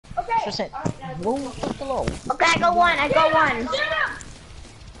100%. Whoa, below. Okay, I go one.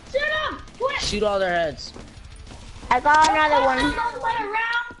 Shoot him! Quick! Shoot all their heads. I got another one. Don't let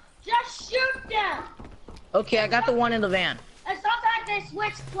around. Just shoot them. Okay, I got the one in the van. And sometimes they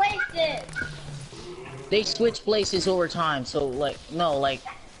switch places. They switch places over time, so like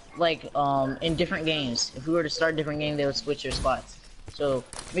in different games. If we were to start a different game, they would switch their spots. So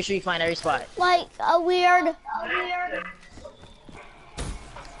make sure you find every spot. Like a weird.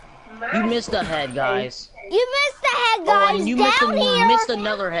 You missed a head, guys. You missed the head, guys. And you missed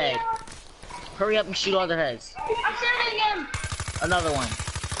another head. Hurry up and shoot all their heads. I'm shooting him. Another one.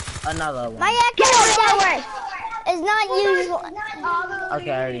 My echo is not usual.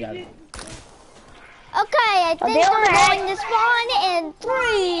 Okay, I already got it. Okay, I think we're going to spawn in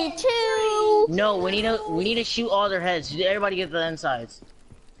 3, 2. No, we need to shoot all their heads. Everybody get the insides.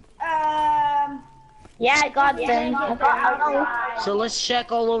 Yeah, I got them. So let's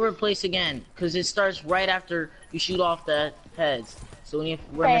check all over the place again, because it starts right after you shoot off the heads. So we're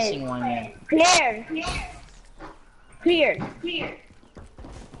missing one again. Clear.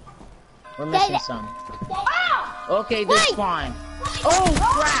 We're missing some. Okay, this is fine. Oh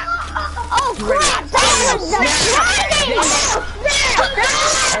crap! Oh crap! That was the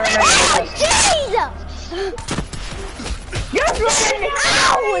jeez! You're running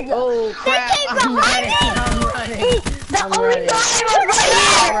out! Oh crap! I'm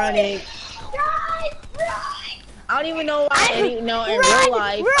running. I don't even know why. In real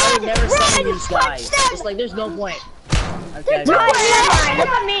life, I would never summon these guys. It's like there's no point. Okay, Look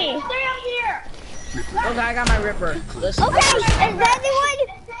at me! Stay up here. Okay, I got my Ripper. Listen. Okay, is that the one?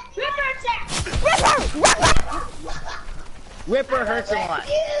 Ripper hurts a lot.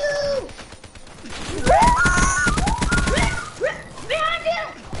 Behind you.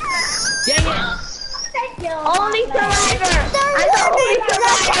 Dang it! Thank you. Only survivor! I'm the only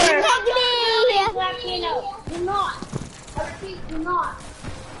survivor! Latino. Do not. I repeat, do not.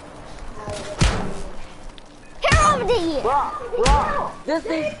 Get over here! Bro, this is...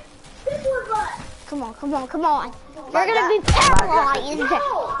 This was what? Come on. You're gonna be paralyzed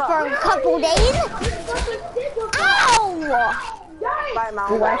for a couple days. Ow! Bye,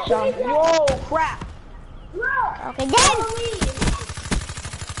 Mount. Whoa, crap! Okay, then.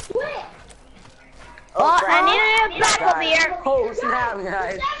 Quit. Oh, I need a back over here. Oh, snap,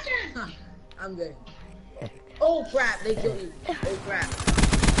 guys. I'm good. Oh, crap, they killed me. Oh, crap.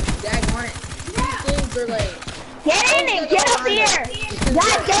 Daggone it. These things are like... Get in and get up here.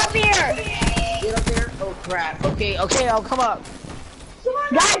 Guys, get up here. Get up there? Oh, crap. Okay, I'll come up.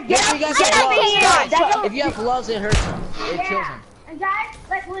 Guys, get up here. If you have gloves, it hurts them. It kills them. And guys,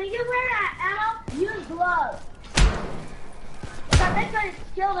 like when you wear that ammo, use gloves. Because they could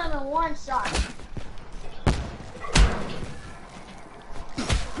kill them in one shot.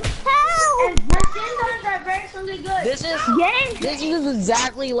 And machine guns are very good. This is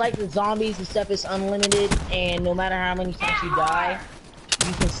exactly like the zombies, except it's unlimited, and no matter how many times you die,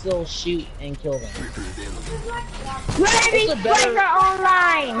 you can still shoot and kill them. Ready, Striker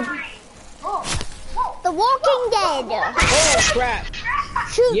Online. The Walking Dead. Oh crap!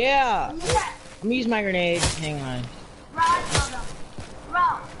 Shoot. Yeah. I'm gonna use my grenade. Hang on.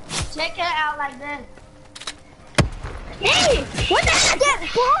 Bro, check it out like this. Hey, what the heck? Get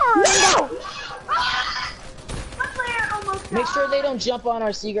burned! Make sure they don't jump on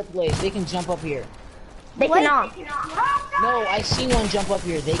our secret place. They can jump up here. They cannot. No, I see one jump up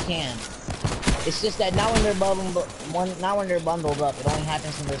here. They can. It's just that not when they're bundled up. It only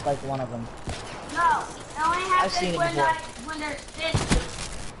happens when there's like one of them. No, it only happens when they're stitched.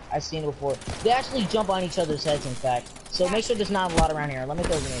 I've seen it before. They actually jump on each other's heads, in fact. So make sure there's not a lot around here. Let me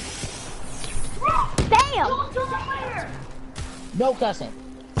throw a grenade. Bam! No cussing.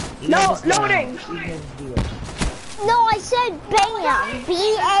 No, loading. No, I said bam.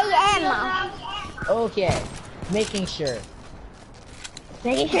 B-A-M. Okay, making sure.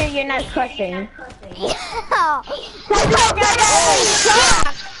 Making sure you're not cussing. Yeah.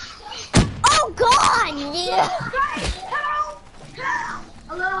 Oh God! Yeah.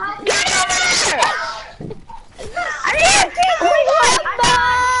 Get over there! I didn't see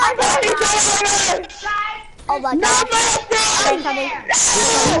oh my God! There's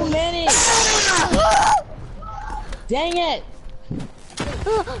so many. Dang it!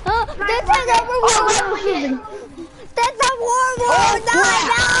 This is a reward. That's a warlord.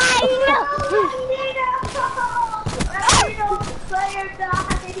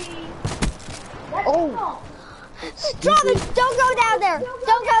 Oh! Travis, don't go down there.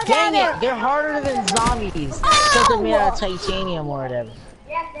 Don't go down there. They're harder than zombies. Because they're made out of titanium or whatever.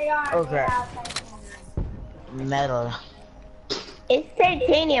 Yes, they are. Oh crap. Metal. It's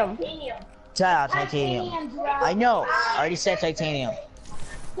titanium. Titanium. I know. I already said titanium.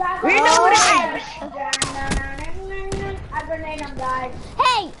 Reloading! I grenade him, guys.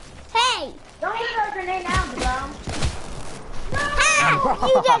 Hey! Hey! Don't use a grenade now, bro. Ha!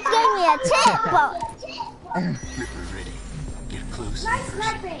 You just gave me a tip. Nice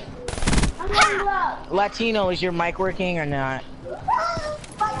sniping. I'm going low. Latino, is your mic working or not?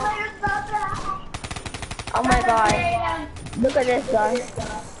 Oh my god. Look at this guy.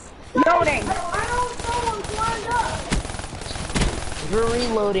 Loading. If you're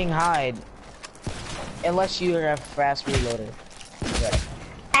reloading, hide. Unless you have fast reloader. Yeah.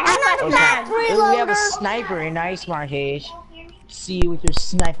 I have a Fast sniper. Oh, we have a reloader. sniper. Nice, Marquez. See you with your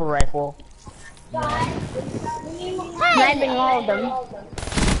sniper rifle. Sniping all of them.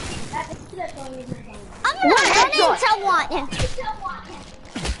 I'm not running someone.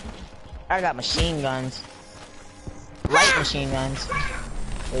 I got machine guns. Light machine guns.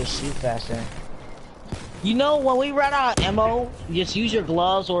 They shoot faster. You know, when we run out of ammo, just use your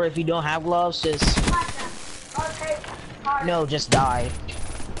gloves, or if you don't have gloves, just... No, just die.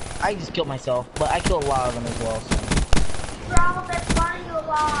 I just killed myself, but I killed a lot of them as well, so...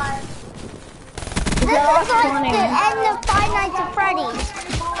 This is like the end of Five Nights at Freddy's.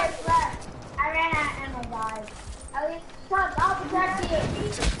 I ran out of ammo, guys. At least, I'll protect you.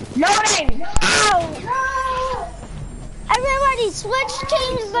 Loading! Ow! No! Everybody switch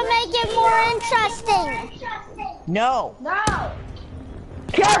teams to make it more interesting. No! No!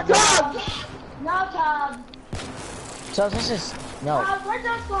 Kill Tug! No, Tub. So this is... No. We're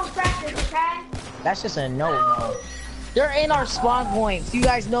just going to practice, okay? That's just a no. They're in our spawn points. You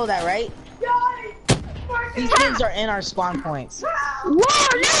guys know that, right? These things are in our spawn points. Whoa,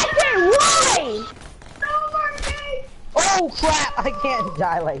 Nathan, why? Oh crap! I can't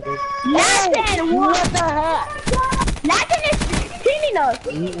die like this. Nathan, What the heck? Nathan is killing us.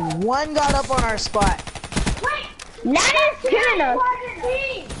 One got up on our spot. Nathan is killing us.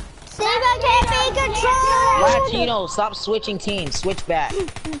 Steve, I can't be controlled. Latino, stop switching teams. Switch back.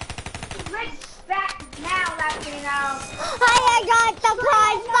 I got the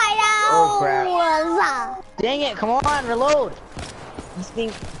prize fight out. Oh crap. Dang it, come on, reload. This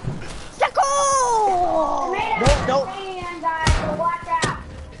thing... Nope.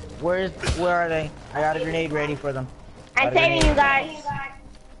 Where are they? I got a grenade ready for them. I'm saving you guys.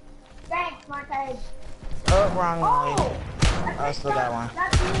 Thanks, Marquez. Oh, wrong way. I still got one.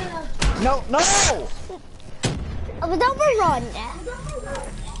 No! But don't run.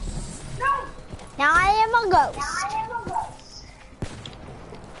 Now I am a ghost.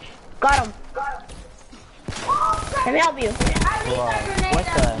 Got him. Let me help you. Bro, what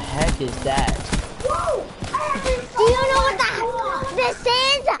the heck is that? Do you know what this is?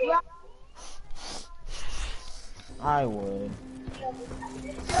 I would.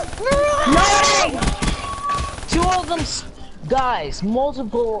 Loading! Two of them, guys,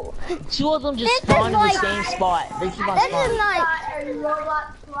 multiple. Two of them just This is spawned in the like- same spot. They keep on This is spawning. like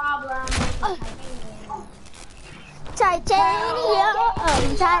titanium.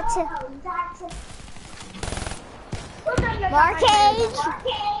 Marcage.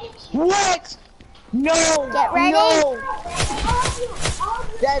 What? No! Get ready. No!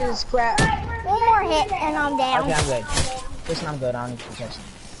 That is crap. One more hit and I'm down. Okay, I'm good. Listen, I'm good. I don't need protection.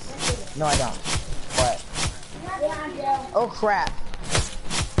 No, I don't. What? Oh crap.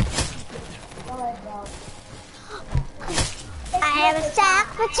 I have a sack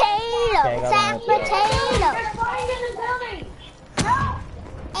potato. Okay, I got Sack one right potato.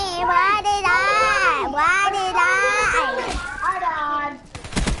 And why did I? Why did I?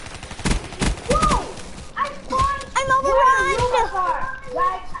 I'm overrun.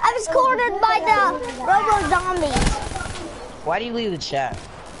 I was cornered by the robo zombies. Why do you leave the chat?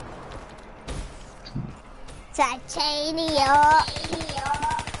 Titanium.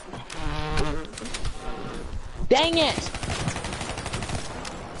 Dang it!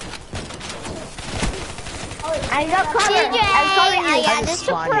 I got cover. DJ, I'm covering I you. got a just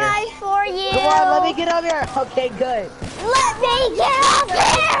spawned surprise for you. Come on, let me get up here. Okay, good. Let me get up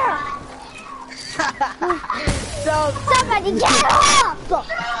here. So Somebody get up.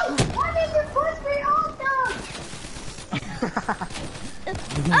 Why did you push me off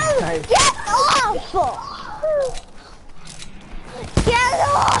Nice. Get off. Get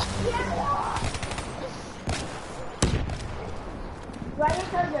off. Right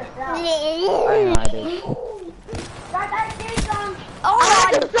into yourself. I know I did. Guys, I see some. Oh,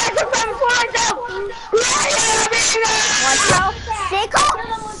 I'm such a fun photo. watch out. Sickle.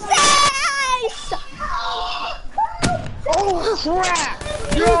 Face. Oh crap!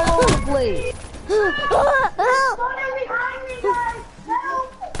 You're all over the place. Photo behind me, guys.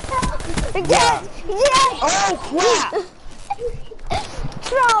 Yes! Yes! Oh crap!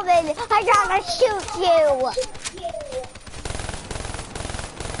 Robin, I gotta shoot you!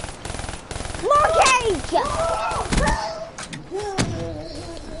 More cage!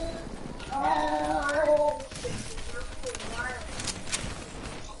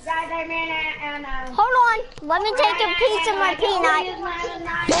 Hold on, let me take a piece of my peanut.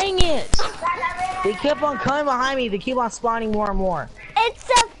 Dang it! They kept on coming behind me. They keep on spawning more and more. It's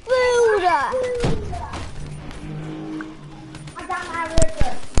the food! I got my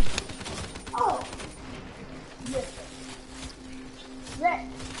ripper. Oh. Rip.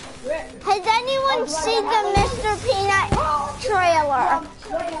 Has anyone seen the Mr. Peanut trailer?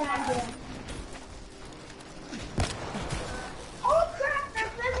 Oh crap,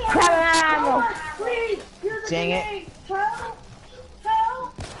 they're busy. Crap, ammo. Please, use the Dang it. grenade. Go.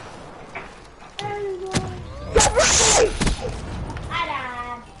 There you go. I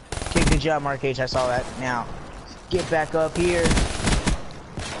died. Okay, good job, Mark H. I saw that. Now, get back up here.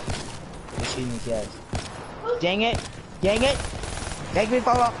 You're shooting these guys. Dang it! Dang it! Make me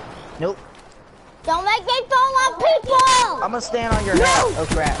fall off. Nope. Don't make me fall off, people! I'm gonna stand on your head. Oh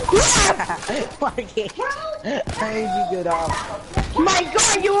crap! Mark H. How did you get off? My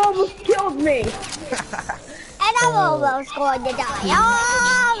God, you almost killed me. And I'm almost going to die.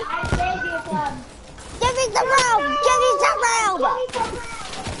 Oh! I saved you from. Give me the rope! Give me the rope!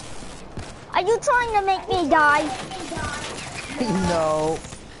 Are you trying to make me die? No.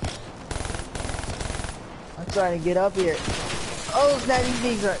 I'm trying to get up here. Oh, snap,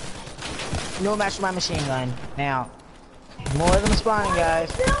 these are... No match for my machine gun. Now, more of them spawning, guys.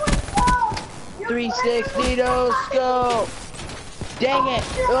 360, let's go. Dang it,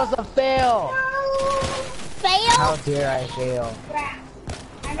 it was a fail. Fail? How dare I fail?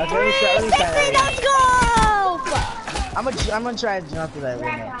 Okay, let me try 360, that let's go! I'm gonna try to jump through that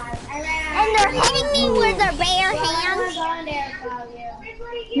window. And they're hitting me with their bare hands.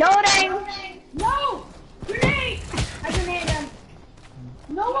 Loading. No! Grenade! I grenade him.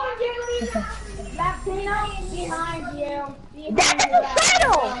 No one get me! Latino behind you. That's the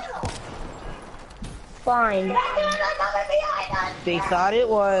title. Fine. Latino's coming behind us! They thought it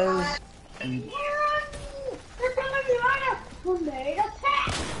was. They're coming behind us! Grenade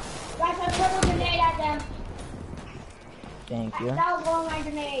attack! Guys, I put a grenade at them. Thank you. That was one of my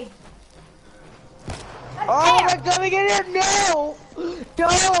grenades. Oh my god, we get it! No!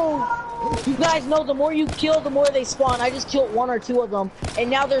 No! You guys know the more you kill, the more they spawn. I just killed 1 or 2 of them, and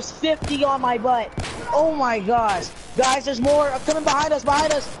now there's 50 on my butt. Oh my gosh. Guys, there's more coming behind us,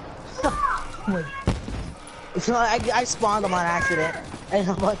 So I spawned them on accident, and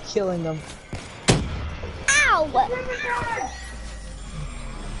I'm not killing them. Ow!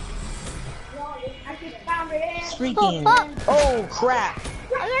 I just found it. Freaking. Oh crap.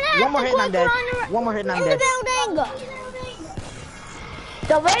 One more hit and I'm dead. One more hit and I'm dead.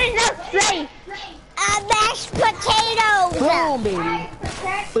 The way not safe. Mashed potatoes! Boom, baby.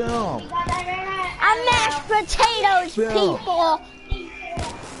 Boom. Mashed potatoes, Boom. people!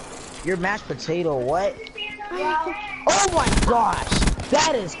 Your mashed potato, what? Oh my gosh.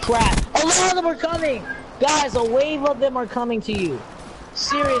 That is crap. A lot of them are coming. Guys, a wave of them are coming to you.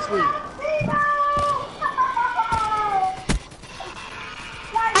 Seriously.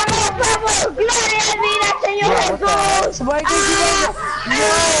 No,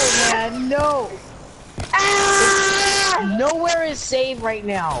 man, no. Nowhere is safe right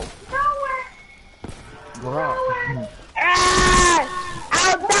now. Bro.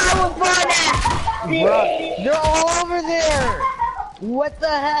 Bro, they're all over there. What the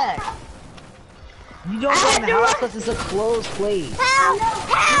heck? You don't go in the house because it's a closed place. Help!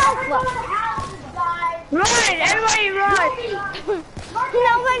 Help! Run! Everybody run!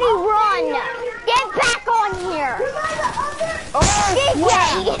 Nobody run! Get back on here! Oh,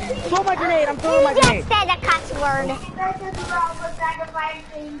 crap! Throw my grenade! I'm throwing my You grenade! just said a cuss word.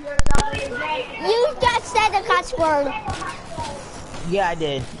 You just said a cuss word. Yeah, I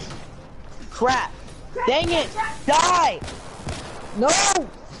did. Crap! Dang it! Die! No!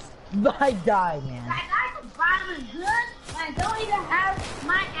 I died, man. That guy's bottom is good, and I don't even have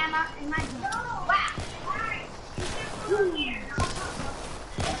my ammo in my gun. Wow.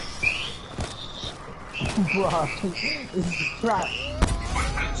 Bro, this is crap.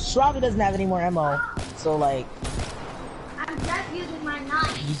 Shravi doesn't have any more ammo, so like, I'm just using my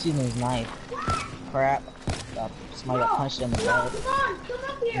knife. he's using his knife. Crap. Somebody got punched in the No, head. come on, come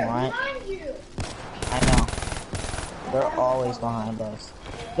up here, What? behind you. I know. They're always behind us.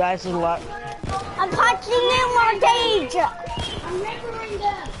 Guys, there's a lot. I'm punching you more danger. I'm ripping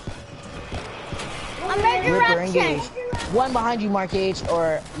them. I'm Ripper, resurrection. engage. one behind you, Mark H,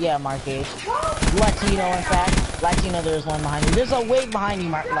 or yeah, Mark H. Latino, in fact. Latino, there's one behind you. There's a wave behind you,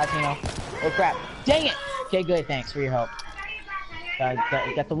 Latino. Oh crap! Dang it! Okay, good. Thanks for your help.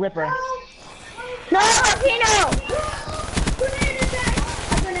 Got the Ripper. No, Latino!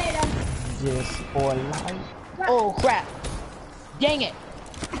 Just for life. Oh crap! Dang it!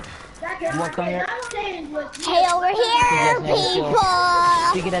 You wanna come here? Hey, over here, people!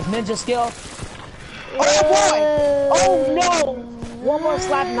 Speaking as ninja skill. Oh boy! Oh no! One more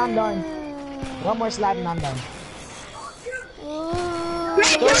slap and I'm done. One more slap and I'm done.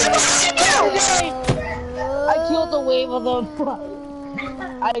 I killed the wave of them.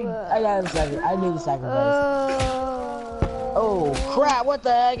 I got a second. I need a sacrifice. Oh crap! What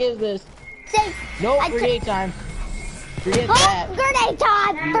the heck is this? Nope, grenade time. Forget that. Grenade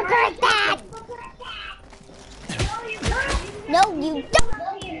time! Forget that! No, you don't!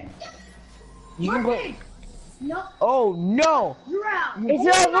 You can put... Oh no! It's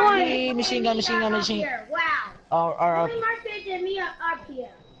not going. Machine gun. Wow. Or Only Mark H and me up here.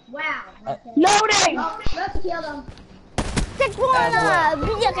 Wow. Loading! Let's kill them. 619!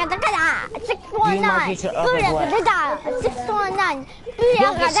 619! 619!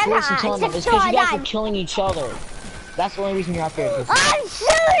 don't get squished and killing them. It's because you guys are killing each other. That's the only reason you're up here. I'm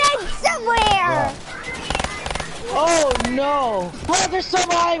shooting somewhere! Oh no! Bro, there's so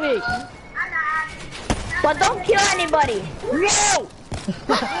behind me! But don't kill anybody. No!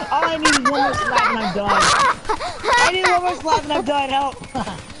 All I need is one more slap and I'm done. I need one more slap and I'm done. Help!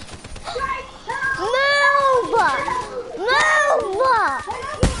 Move! Move!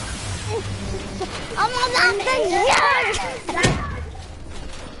 I'm about to shoot!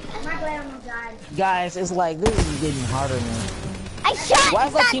 Guys, it's like, this is getting harder, man. I shot Why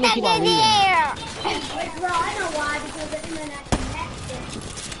is Latino keep on something in leaving? the air! Bro, I know why, because the internet connected.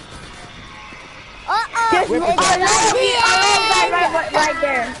 Uh-oh! It's right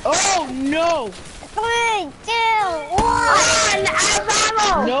there. Oh no! 3, 2,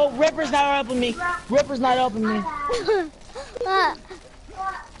 1! No, Ripper's not helping me. Ripper's not helping me.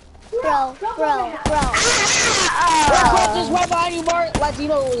 Bro. Just right behind you, Bart.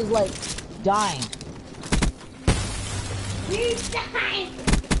 Latino is like dying. He's dying.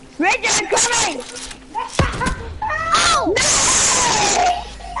 Richard, coming! Oh!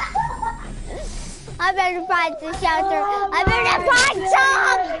 I better find the shelter. I better find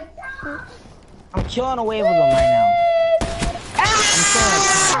some! I'm killing a wave of them right now. I'm killing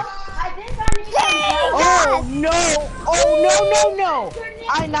them. Oh no! Oh no!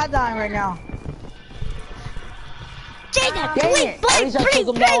 I'm not dying right now. Jaden, Dang it. At least I took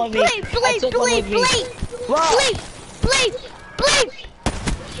them down with me. I took them with me.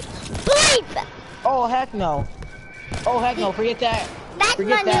 Bleep! Oh heck no. Oh heck no, forget that. That's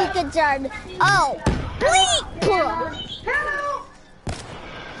Forget my that. new concern. Oh, bleep!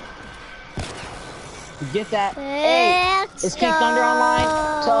 Forget that. Hey, is King Thunder online?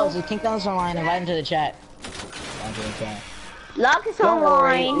 Tell us, is King Thunder online? Invite him to the chat. Invite him to the chat. Lock is Don't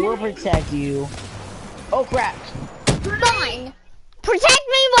worry, online. we'll protect you. Oh crap. Fine. Protect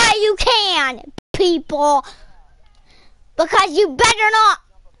me while you can, people. Because you better not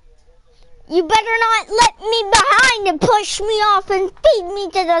let me behind and push me off and feed me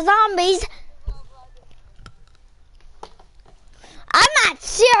to the zombies. I'm not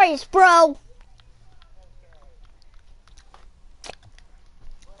serious, bro.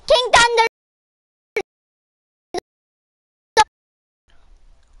 King Thunder.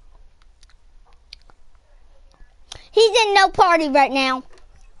 He's in no party right now.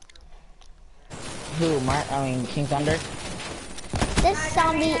 Who, King Thunder? This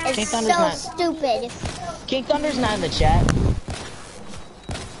zombie is King so Thunder's not- stupid. King Thunder's not in the chat.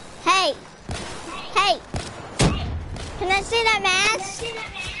 Hey. Can I see that mask?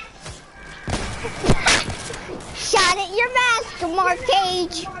 Shot at your mask, Mark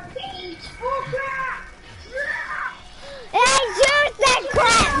Cage. Hey, use that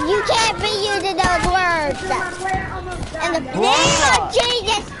crap. You can't be using those words. In the name of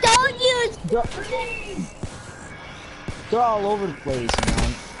Jesus, don't use... They're all over the place,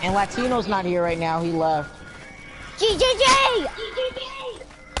 man. And Latino's not here right now. He left. GGG!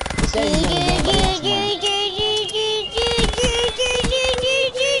 He said he's gonna get the next one.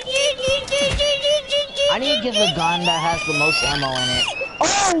 I need to get the gun that has the most ammo in it.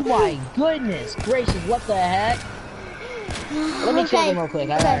 Oh my goodness gracious, what the heck? Let me kill them real quick.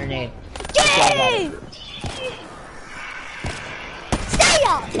 I got a grenade. Stay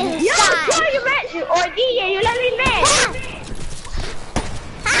up in the Yo, sky! tell you met you, or DJ, you let me met.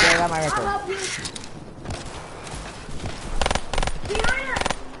 Yeah, I got my rifle.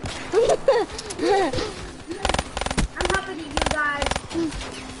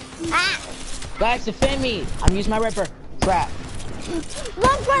 Ah! Guys, defend me. I'm using my Ripper. Crap.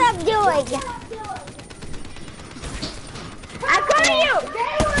 Look what I'm doing. I'm coming you!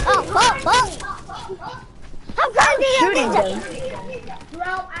 Oh. I'm coming to you. Shooting them. Bro,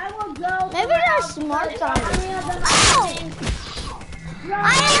 I will go. Maybe they're smart zombies. Oh! I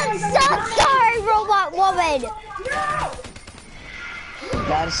am so sorry, robot woman.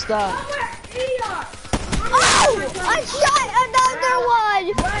 Gotta stop. Oh! I shot another one.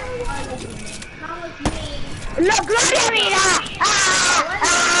 Look, look at me now!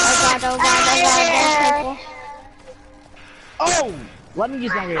 Oh God. Oh! Let me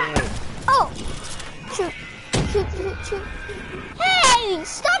use my grenade. Oh! Shoot. Hey!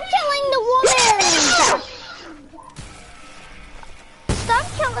 Stop killing the woman! Stop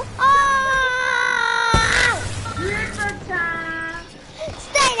killing. Ah!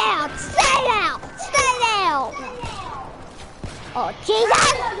 Stay down! Oh, Jesus!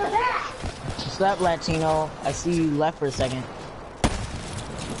 What's up, Latino? I see you left for a second.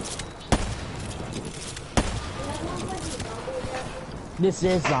 This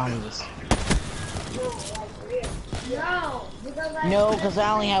is zombies. No, because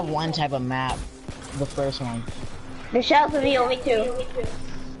I only have one type of map. The first one. The shells are the only two.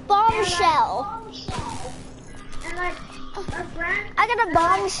 Bombshell. And like, a friend. I got a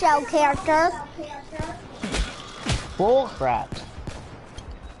bombshell character. Bull crap.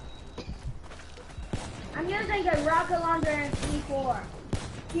 I'm using a rocket launcher and C4.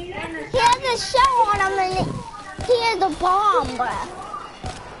 He has a shell on him and he has a bomb.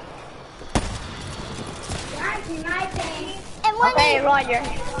 And when Okay, he, Roger.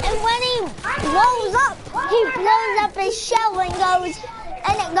 and when he blows up his shell and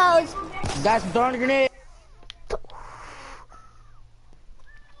it goes. Guys, I'm throwing a grenade.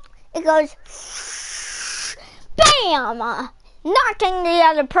 It goes. Bam! Knocking the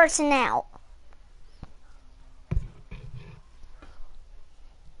other person out.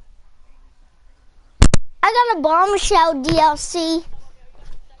 I got a bombshell DLC.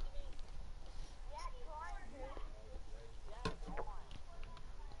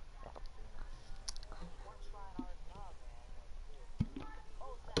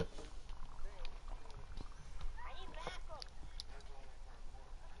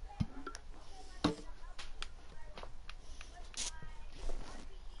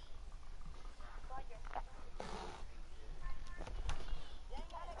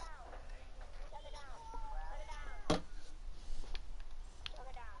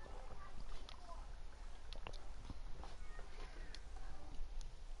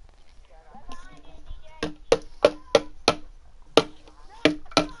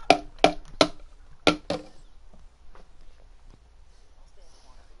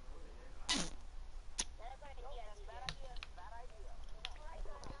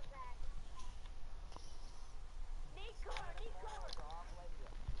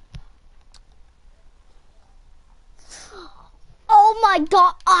 Oh my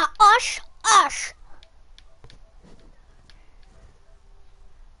God! Ush!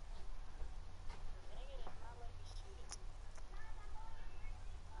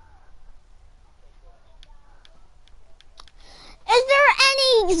 Is there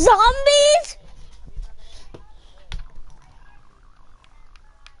any zombies?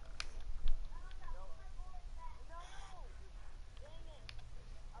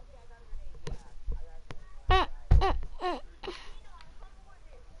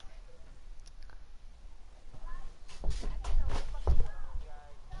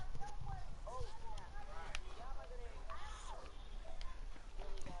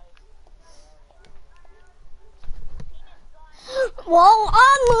 Well,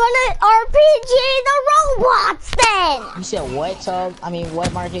 I'm gonna RPG the robots then. You said what, Tug? I mean,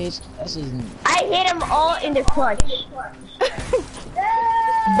 what, Marquez? This isn't. I hit them all in the clutch.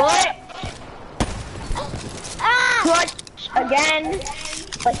 But clutch again.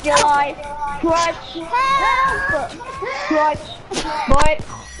 But still alive. Clutch. Help! Clutch. But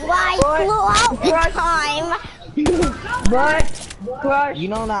Why flew out in time? but clutch. You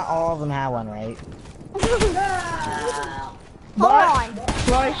know, not all of them have one, right? Hold on.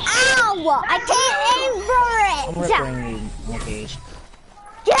 Clutch. Ow! I can't aim I'm for it. ripping you, Marquez.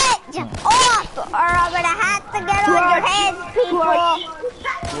 Get off, or I'm gonna have to get on your heads, people.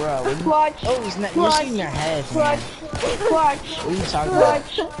 Bro, what you, Clutch. oh, he's not, you're shooting your head, man. Clutch. Clutch. What are you talking about?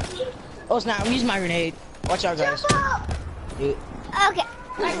 Clutch. Oh, it's not. I'm using my grenade. Watch out, guys. Dude. Okay.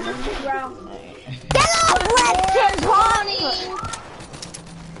 Get off, Lester Pony.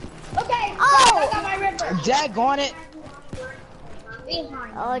 Okay, Oh. I got my Ripper. Daggone it.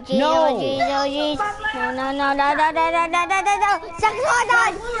 Behind. Oh jeez, No. oh jeez, oh jeez. No. Second one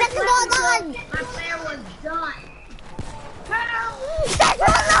on! Second one on! My player was done.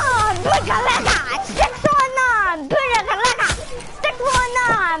 Second one on! Booyakalaka! Second one on! Booyakalaka! Second one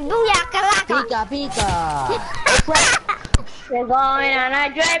on! Booyakalaka! Pika, pika. We're going on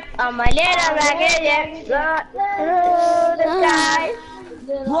a trip on my little rocket ship through the sky.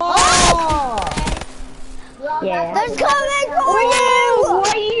 Whoa! Yeah. They're coming for you!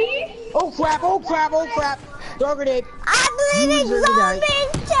 Oh crap, oh crap, oh crap. Throw a grenade. I'm leading You deserve to die.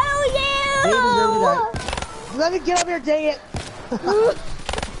 zombies to you! They deserve to die. Let me get up here, dang it. That's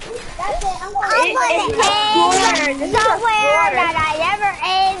it. I'm I'm going gonna aim somewhere that I never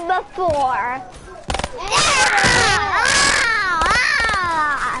aimed before.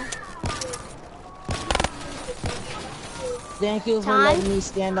 Thank you for Time. letting me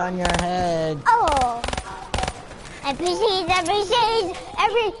stand on your head. Oh. NPCs,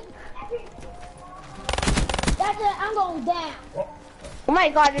 every... That's it. I'm going down. Oh my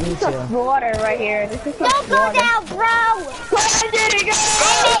god, this Me is too. a slaughter right here. This is a Don't go slaughter. down, bro! Where did it go? I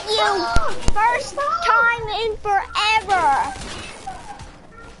met you first time in forever.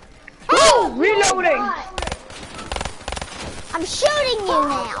 Oh, reloading. I'm shooting you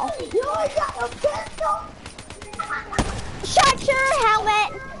now. You only got a pistol? Shut your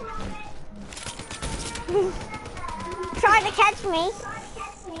helmet. Try to catch me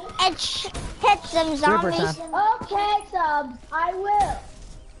and hit some zombies. time. Okay, subs. I will.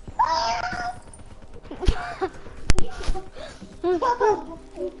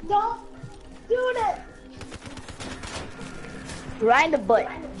 Don't do this. Right in the butt.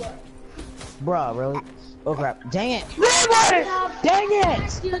 Bruh, really? Oh crap. Dang it. Reloading. Dang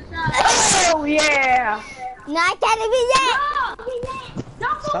it! You subs. Oh yeah. Not gonna be that. No!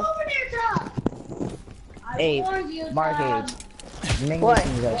 Don't go Stop. over there, subs. I Hey, warned you, Marcade. subs. You're making What? it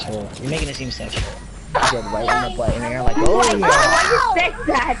seem sexual. You're making it seem sexual. You said right on the butt, and you're like, oh yeah. Why you say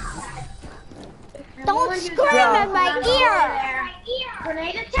that? Don't scream in my ear,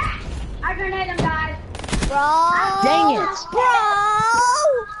 Grenade attack! I grenade him, guys. bro. Dang it. Bro.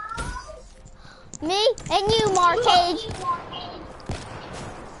 Me and you, Marcade.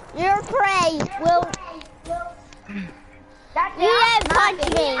 Your prey will. That's You it. didn't punch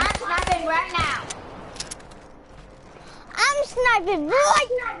me. I'm snapping right now. I'm sniping right.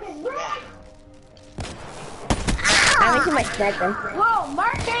 I'm making my second. Whoa,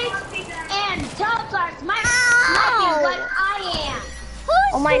 Marcade and Tubbs are sniping Ow. like I am. Who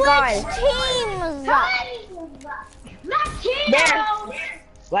Oh my God. switched teams? Latino!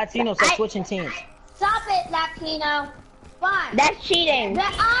 Latino, stop switching teams. Stop it, Latino. Fine. That's cheating.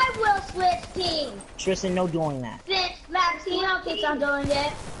 Then I will switch teams. Tristan, no doing that. Since Latino keeps on doing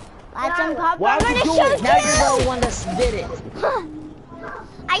it. Let them pop. Why I'm would you gonna do it? shoot Now you. you're the one that did it.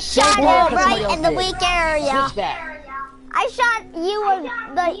 I shot do it her 'cause right somebody in the else weak did. area. Switch back. I shot you in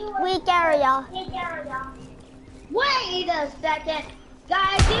the weak area. Wait a second.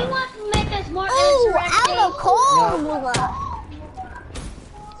 Guys, do you want to make this more Ooh, interesting? out of cold.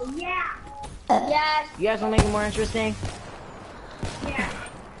 Yeah. Yes. You guys want to make it more interesting?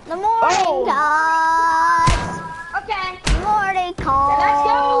 The morning Oh. gods. Okay. Morning call. Let's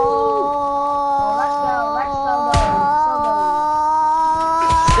go. Let's go.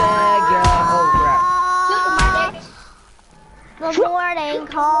 Oh crap. The morning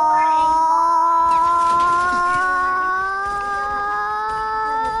call.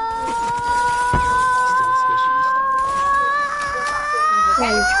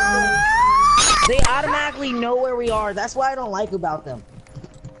 They automatically know where we are. That's what I don't like about them.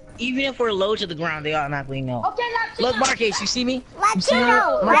 Even if we're low to the ground, they automatically know. Okay, Latino. Look, Marcus, you see me? You see me?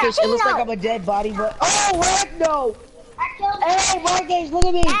 Latino. Marcus, it looks like Latino. I'm a dead body, but oh heck no! I killed Hey, Marcus, look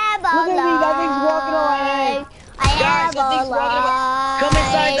at me! I'm Look at me, that thing's walking on my head. alive. I Guys, am that thing's walking on my... Come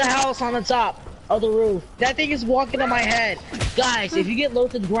inside the alive. house on the top of the roof. That thing is walking on my head. Guys, if you get low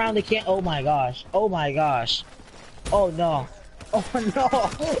to the ground, they can't... Oh my gosh. Oh my gosh. Oh no. Oh no.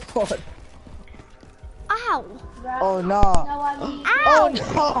 Ow. Oh no. No, I mean, Oh Ow.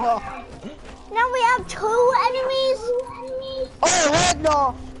 no. Now we have two enemies. Oh heck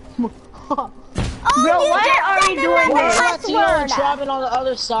no. Oh, Bro, you why just are said we the doing wrong this? Latino and password. trapping on the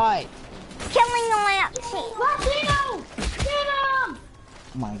other side. Killing the Latino. Latino! Get him! Oh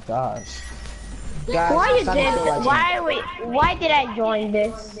my gosh. Why you stop it, did? Latino. Why did I join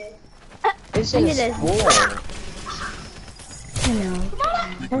this? This Look is at this. bored.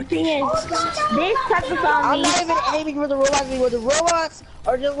 The thing is, this type of I'm zombie. not even aiming for the robots anymore. The robots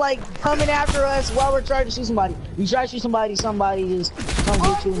are just like coming after us while we're trying to shoot somebody. You try to shoot somebody, somebody just comes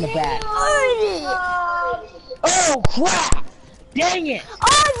hit you in the back. Oh crap! Dang it!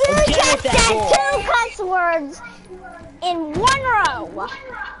 Oh, you Again just with that said 2 cuss words in 1 row.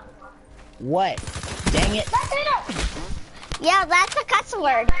 What? Dang it! Yeah, that's a cuss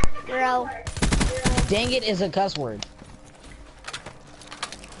word, bro. Dang it is a cuss word.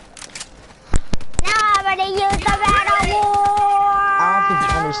 Now I'm gonna use the battle war. I don't think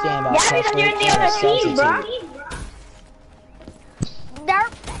you understand about Yeah, cuss because words. you're in the other team, bro.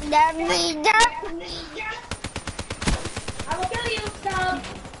 Derp, derp, derp. I will kill you, Stub.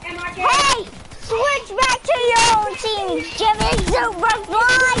 MRK. Hey, switch back to your own team, Jimmy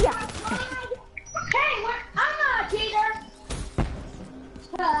Superfly. Hey, what? I'm not a cheater.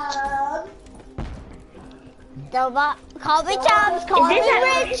 Stub. Call me Tubbs, call me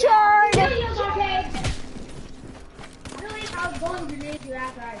Richard. Kill you, okay? Really, I was going to name you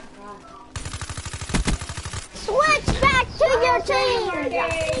after I forgot. Switch back to your team.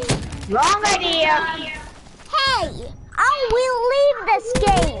 Wrong idea. Hey, I will leave this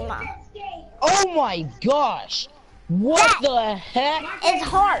game. Oh my gosh! What the heck? It's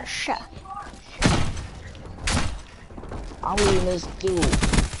harsh. I'm leaving this dude.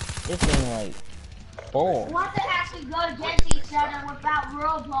 This thing like bull. We want to actually go against each other without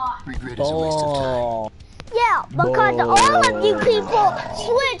roadblocks. Regret is a waste of time. Oh. Yeah, because all of you people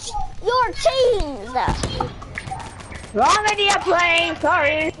switched your teams. Wrong idea playing.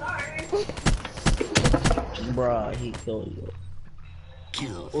 Sorry. Bruh, he killed you.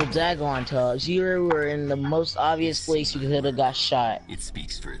 Kill. Well, daggone Tubbs, you were in the most obvious place you could have got shot. It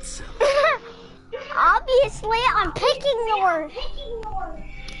speaks for itself. Obviously, I'm picking your.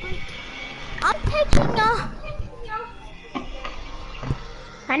 I'm picking a.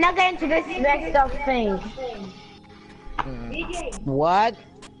 I'm not getting to this next stuff thing. What?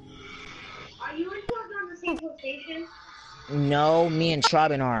 Are you and Stub on the same PlayStation? No, me and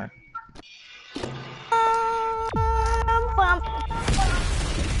Trobin are. Bump.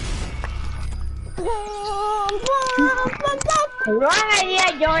 Wrong idea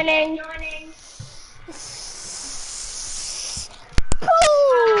joining.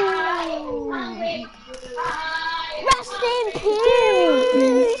 Rest in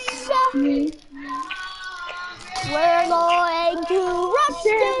peace. We're going to rest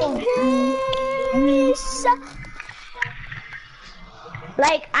in peace.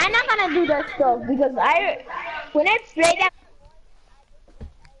 Like, I'm not gonna do that stuff because when I play that,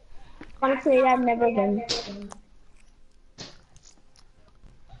 honestly, I've never been.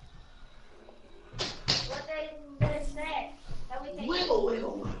 What they say? That we can Wiggle,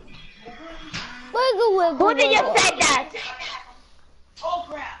 Who wiggle, did you wiggle. say that? Oh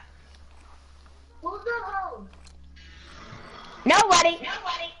crap! Who's the host? Nobody.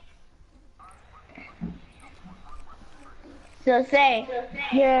 So say,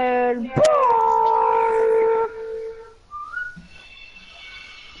 you're bored.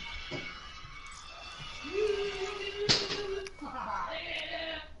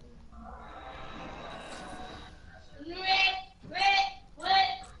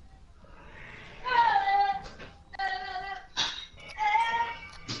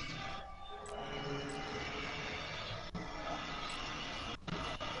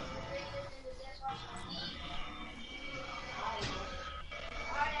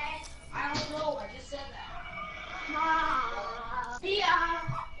 I don't know. I just said that. See ya.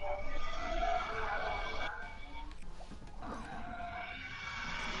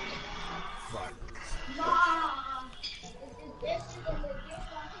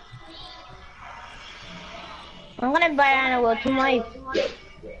 I'm gonna buy animal to my.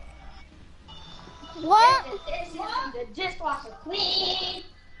 What? The dishwasher clean.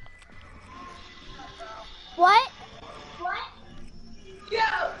 What? What?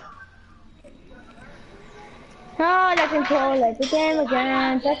 Go. Oh, the controller, the game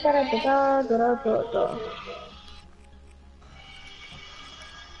again. Da-da-da-da-da-da-da-da.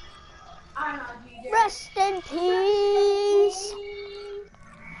 I'm not DJ. Rest in peace.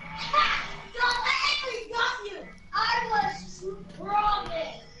 Don't let me got you. I was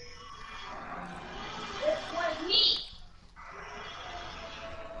strongest. It was me.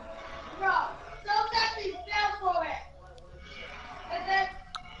 Bro, don't let me fell for it. And then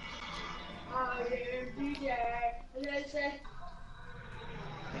I am DJ. And then it said,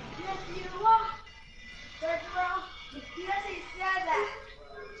 yes you are. But bro, yes he said that.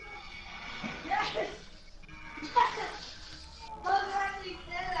 Yes. Don't let me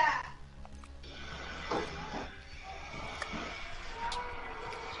say that.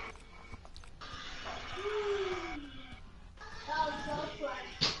 That was so fun.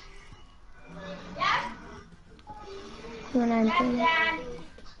 Yes? When I'm Yes, Dad.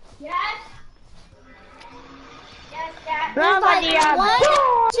 Yes? Yes, Dad. There's like Somebody are 1,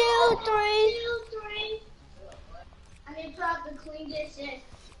 born. 2, 3. 2, 3. I need to put up the clean dishes.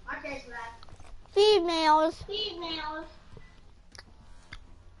 Okay, so that's Females. females.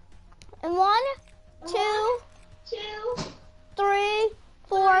 And 1, 2, 2, 3,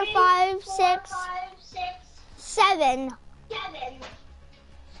 4, 5, 6, 5, 6, 7. 7.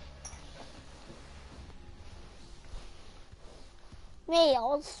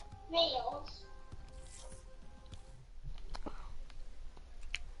 Males. Males.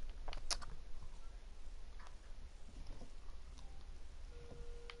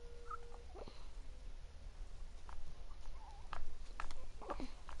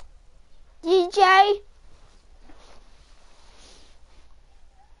 DJ.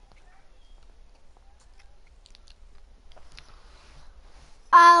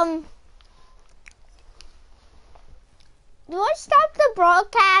 Do I stop the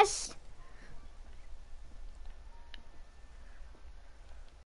broadcast?